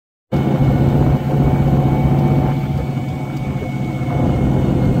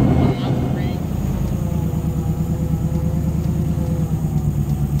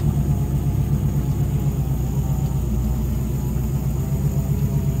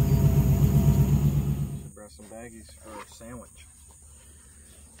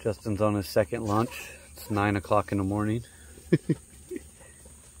Justin's on his second lunch. It's 9 o'clock in the morning. Yep.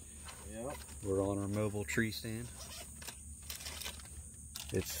 We're on our mobile tree stand.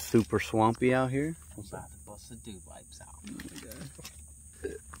 It's super swampy out here. About to bust the dew wipes out.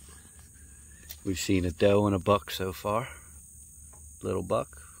 We've seen a doe and a buck so far. Little buck,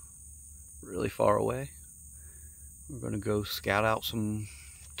 really far away. We're gonna go scout out some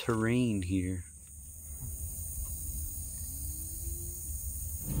terrain here.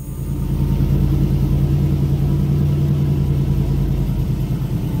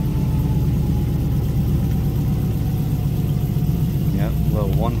 Yep,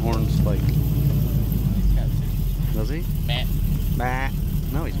 little one-horn spike. He's got two. Does he? Matt. Matt.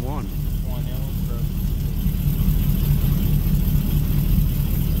 No, he's one. One yellow broke.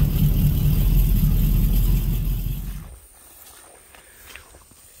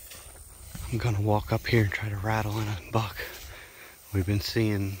 I'm gonna walk up here and try to rattle in a buck. We've been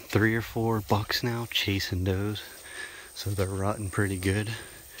seeing 3 or 4 bucks now chasing does, so they're rutting pretty good.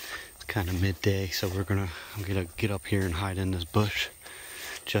 It's kind of midday, so I'm gonna get up here and hide in this bush.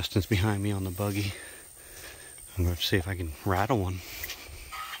 Justin's behind me on the buggy. I'm gonna see if I can rattle one.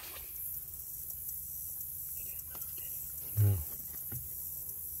 No.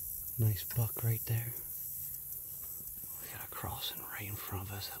 Nice buck right there. We got a crossing right in front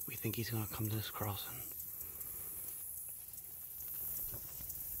of us. We think he's gonna come to this crossing.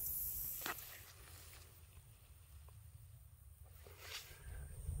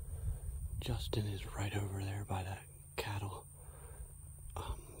 Justin is right over there by that cattle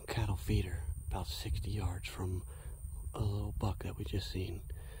feeder, about 60 yards from a little buck that we just seen.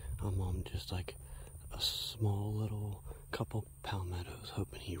 I'm on just like a small little couple palmettos,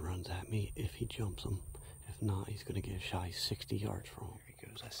 hoping he runs at me if he jumps them. If not, he's gonna get a shot. He's 60 yards from him. Here he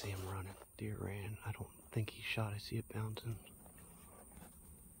goes. I see him running. Deer ran. I don't think he shot. I see it bouncing.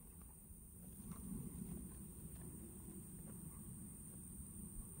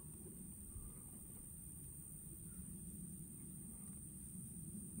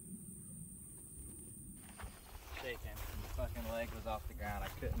 Shaking. The fucking leg was off the ground. I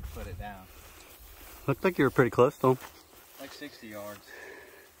couldn't put it down. Looked like you were pretty close to him. Like 60 yards.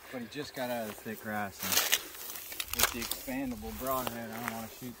 But he just got out of the thick grass. And with the expandable broadhead, I don't want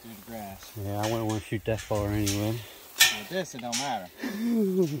to shoot through the grass. Yeah, I wouldn't want to shoot that far anyway. With this, it don't matter.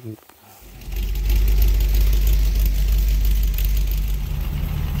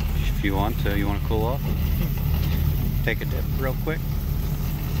 If you want to cool off? Take a dip real quick.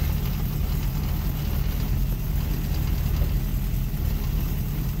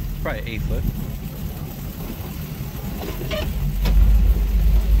 It's probably 8 foot.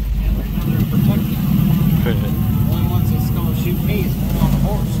 The only ones that's gonna shoot me is one on the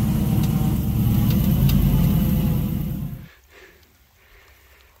horse.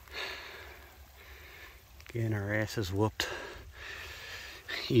 Getting our asses whooped,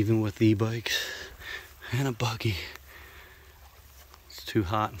 even with e-bikes and a buggy. It's too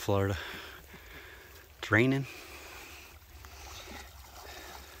hot in Florida. It's raining.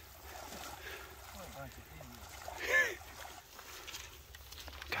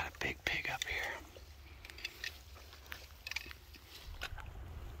 Got a big pig up here.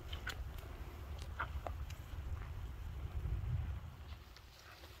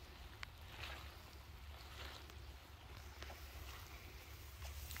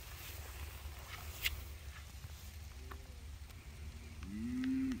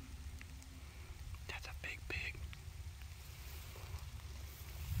 That's a big pig.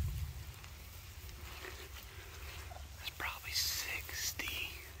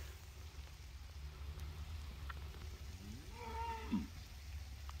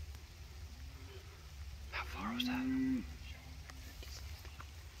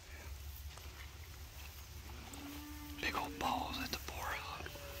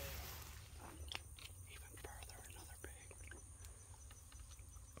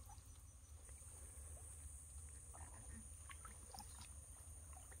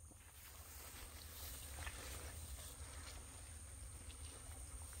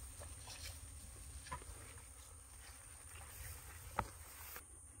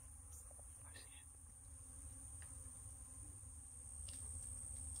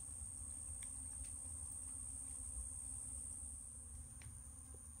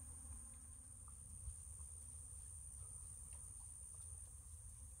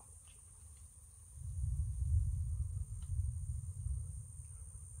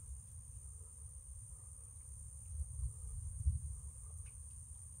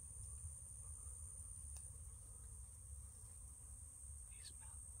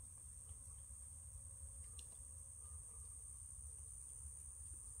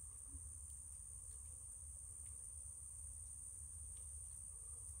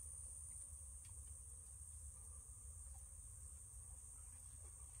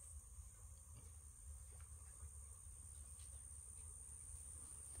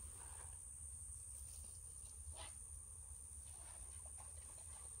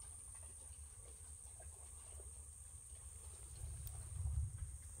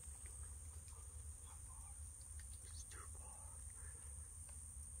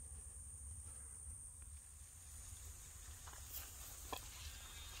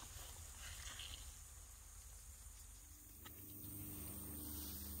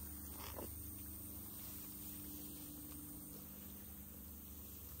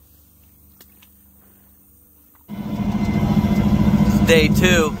 day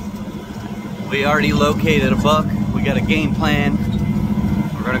 2. We already located a buck. We got a game plan.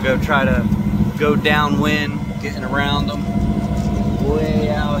 We're gonna go try to go downwind, getting around them way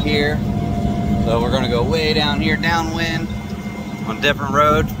out here. So we're gonna go way down here downwind on different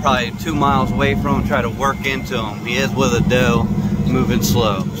roads, probably 2 miles away from him, try to work into him. He is with a doe, moving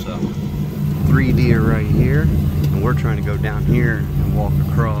slow. So 3 deer right here, and we're trying to go down here and walk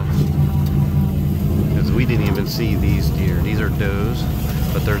across. Because we didn't even see these deer. These are does,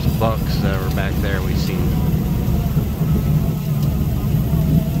 but there's bucks that were back there we seen.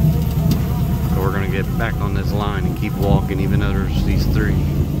 So we're gonna get back on this line and keep walking, even though there's these 3.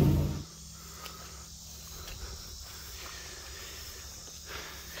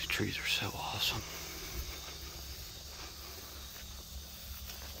 These trees are so awesome.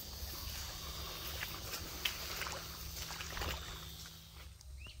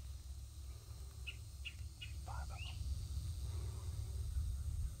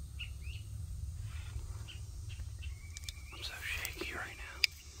 I'm so shaky right now.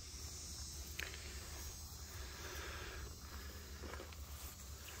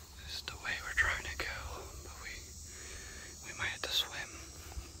 This is the way we're trying to go, but we might have to swim.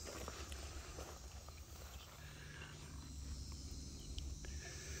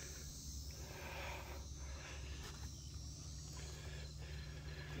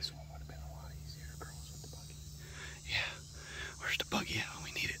 This one would have been a lot easier to cross with the buggy. Yeah. Where's the buggy at?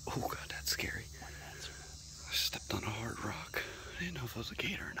 We need it. Oh god, that's scary. I stepped on a hard rock. I didn't know if it was a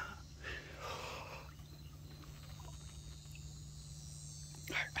gator or not.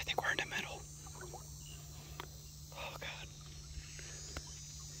 Alright, I think we're in the middle. Oh god.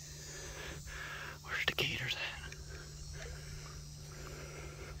 Where's the gators at?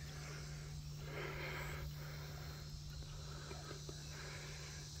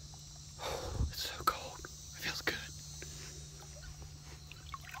 Oh, it's so cold. It feels good.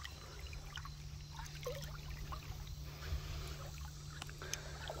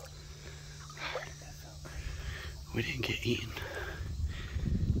 We didn't get eaten.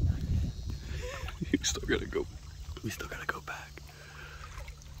 We still gotta go. We still gotta go back.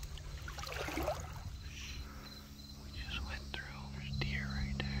 We just went through. There's deer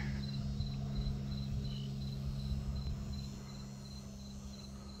right there.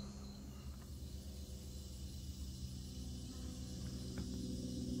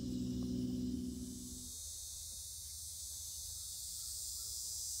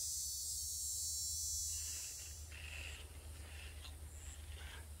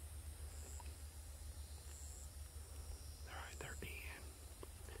 They're right there.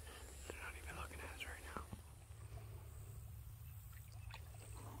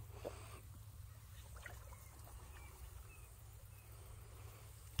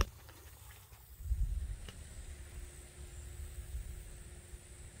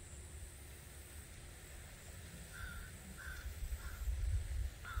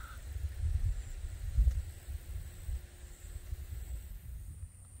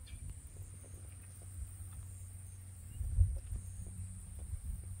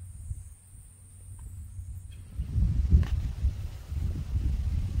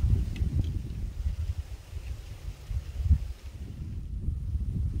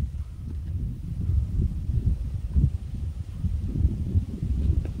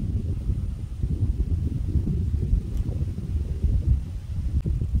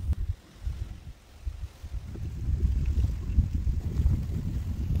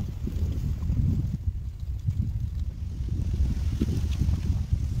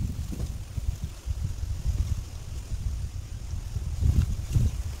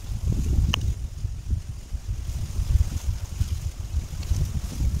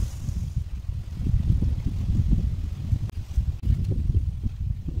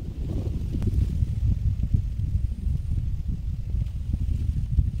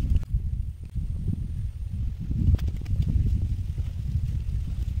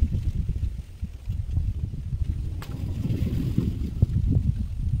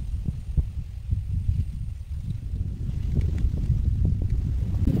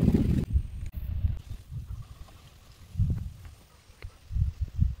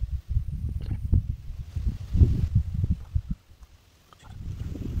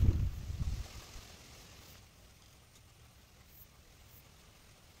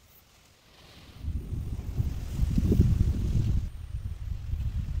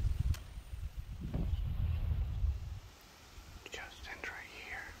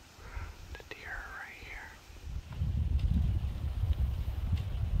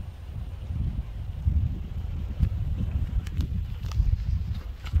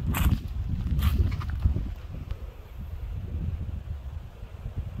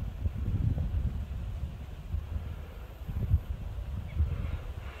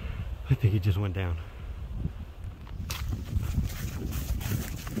 I think he just went down.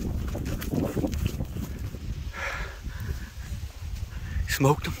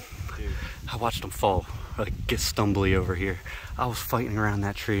 Smoked him. Dude. I watched him fall, like get stumbly over here. I was fighting around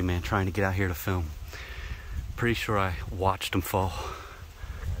that tree, man, trying to get out here to film. Pretty sure I watched him fall.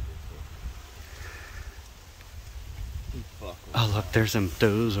 Oh look, there's some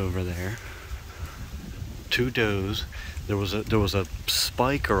does over there. 2 does. There was a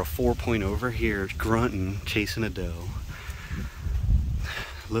spike or a 4-point over here grunting, chasing a doe.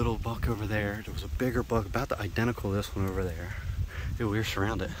 Little buck over there. There was a bigger buck, about the identical to this one over there. Dude, we were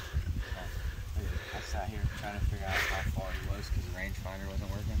surrounded. I sat here trying to figure out how far he was because the rangefinder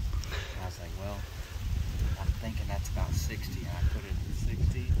wasn't working. And I was like, well, I'm thinking that's about 60. And I put it at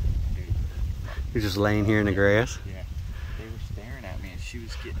 60. Dude. You're just laying here in the grass? Yeah. They were staring at me and she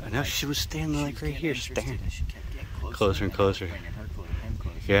was getting. I know, she was standing like right here, staring. And she kept getting Closer and closer. Bringing her him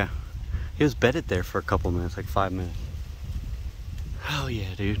closer. Yeah. He was bedded there for a couple minutes, like 5 minutes. Oh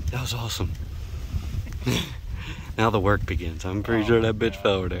yeah, dude. That was awesome. Now the work begins. I'm pretty sure that bitch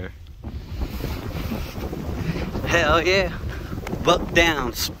fell over there. Hell yeah. Buck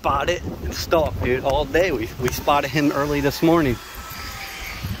down, spotted, and stalked, dude, all day. We spotted him early this morning.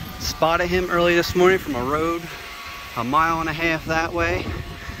 Spotted him early this morning from a road 1.5 miles that way.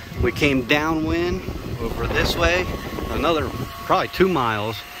 We came downwind over this way, another probably 2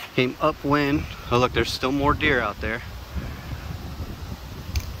 miles. Came upwind. Oh look, there's still more deer out there.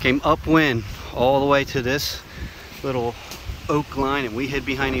 Came upwind all the way to this little oak line, and we hid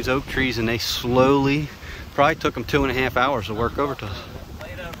behind these oak trees, and they slowly, probably took them 2.5 hours to work over to us.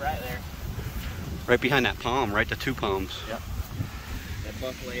 Laid up right there. Right behind that palm, right to 2 palms. Yep. That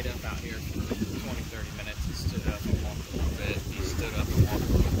buck laid up out here for 20-30 minutes. He stood up and walked a little bit. He stood up and walked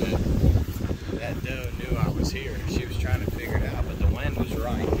a little bit. That doe knew I was here. She was trying to figure it out, but the wind was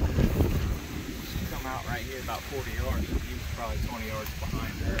right. She come out right here about 40 yards. He was probably 20 yards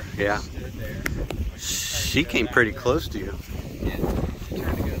behind her. Yeah. He stood there. She came pretty close to you. Yeah, she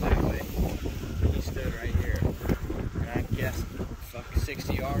turned to go that way. He stood right here. And I guessed, fuck,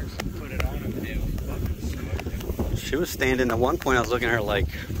 60 yards, put it on him, and it fucking smoked him. She was standing at one point. I was looking at her like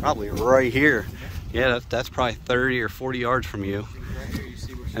probably right here. Yeah, that's probably 30 or 40 yards from you. Right here, you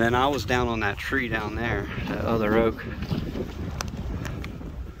see where she And then I was down on that tree down there, that other oak.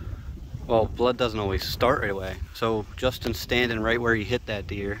 Well, blood doesn't always start right away. So Justin's standing right where he hit that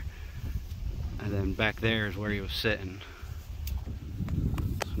deer. And then back there is where he was sitting.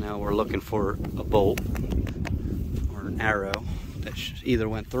 So now we're looking for a bolt or an arrow that either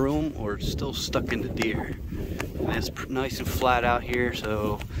went through him or still stuck in the deer. And it's nice and flat out here,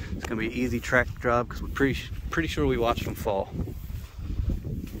 so it's gonna be an easy track job because we're pretty sure we watched him fall.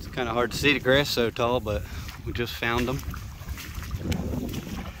 It's kind of hard to see, the grass so tall, but we just found them.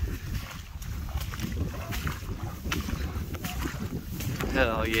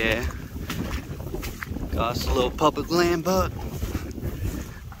 Hell yeah. Got us a little public land buck.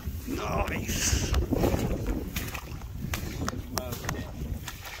 Nice.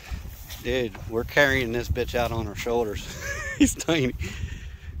 Dude, we're carrying this bitch out on our shoulders. He's tiny.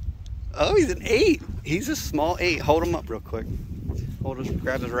 Oh, he's an 8. He's a small 8. Hold him up real quick.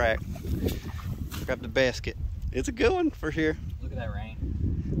 Grab his rack. Grab the basket. It's a good one for here. Look at that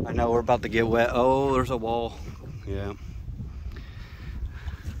rain. I know we're about to get wet. Oh, there's a wall. Yeah.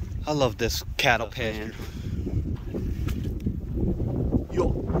 I love this cattle pen.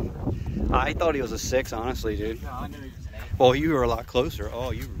 Yo. I thought he was a 6, honestly, dude. No, I knew he was an 8. Well, you were a lot closer.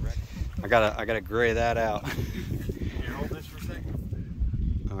 Oh, you were right. I gotta gray that out. Here, hold this for a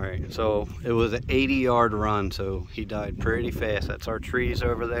second. All right, so it was an 80-yard run, so he died pretty fast. That's our trees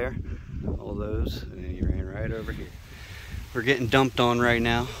over there, all those, and then he ran right over here. We're getting dumped on right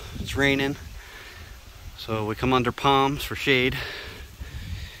now. It's raining, so we come under palms for shade.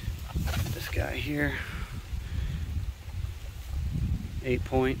 This guy here,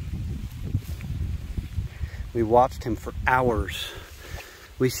 8-point. We watched him for hours.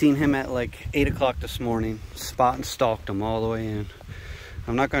 We seen him at like 8 o'clock this morning, spot and stalked him all the way in.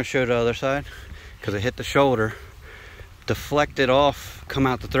 I'm not gonna show the other side because it hit the shoulder, deflected off, come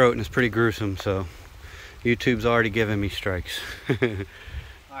out the throat, and it's pretty gruesome, so YouTube's already giving me strikes. All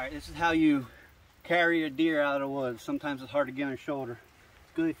right, this is how you carry a deer out of the woods. Sometimes it's hard to get on your shoulder.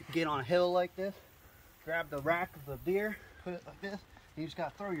 It's good if you get on a hill like this, grab the rack of the deer, put it like this, and you just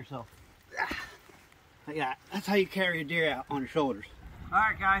gotta throw yourself. Like that. That's how you carry a deer out on your shoulders. All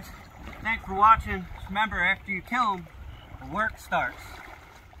right, guys, thanks for watching. Just remember, after you kill them, the work starts.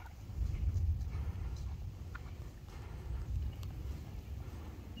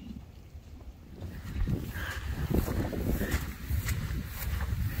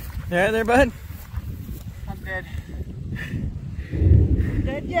 Yeah, there, bud? I'm dead.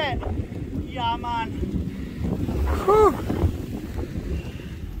 Dead yet? Yeah, I'm on. Whew.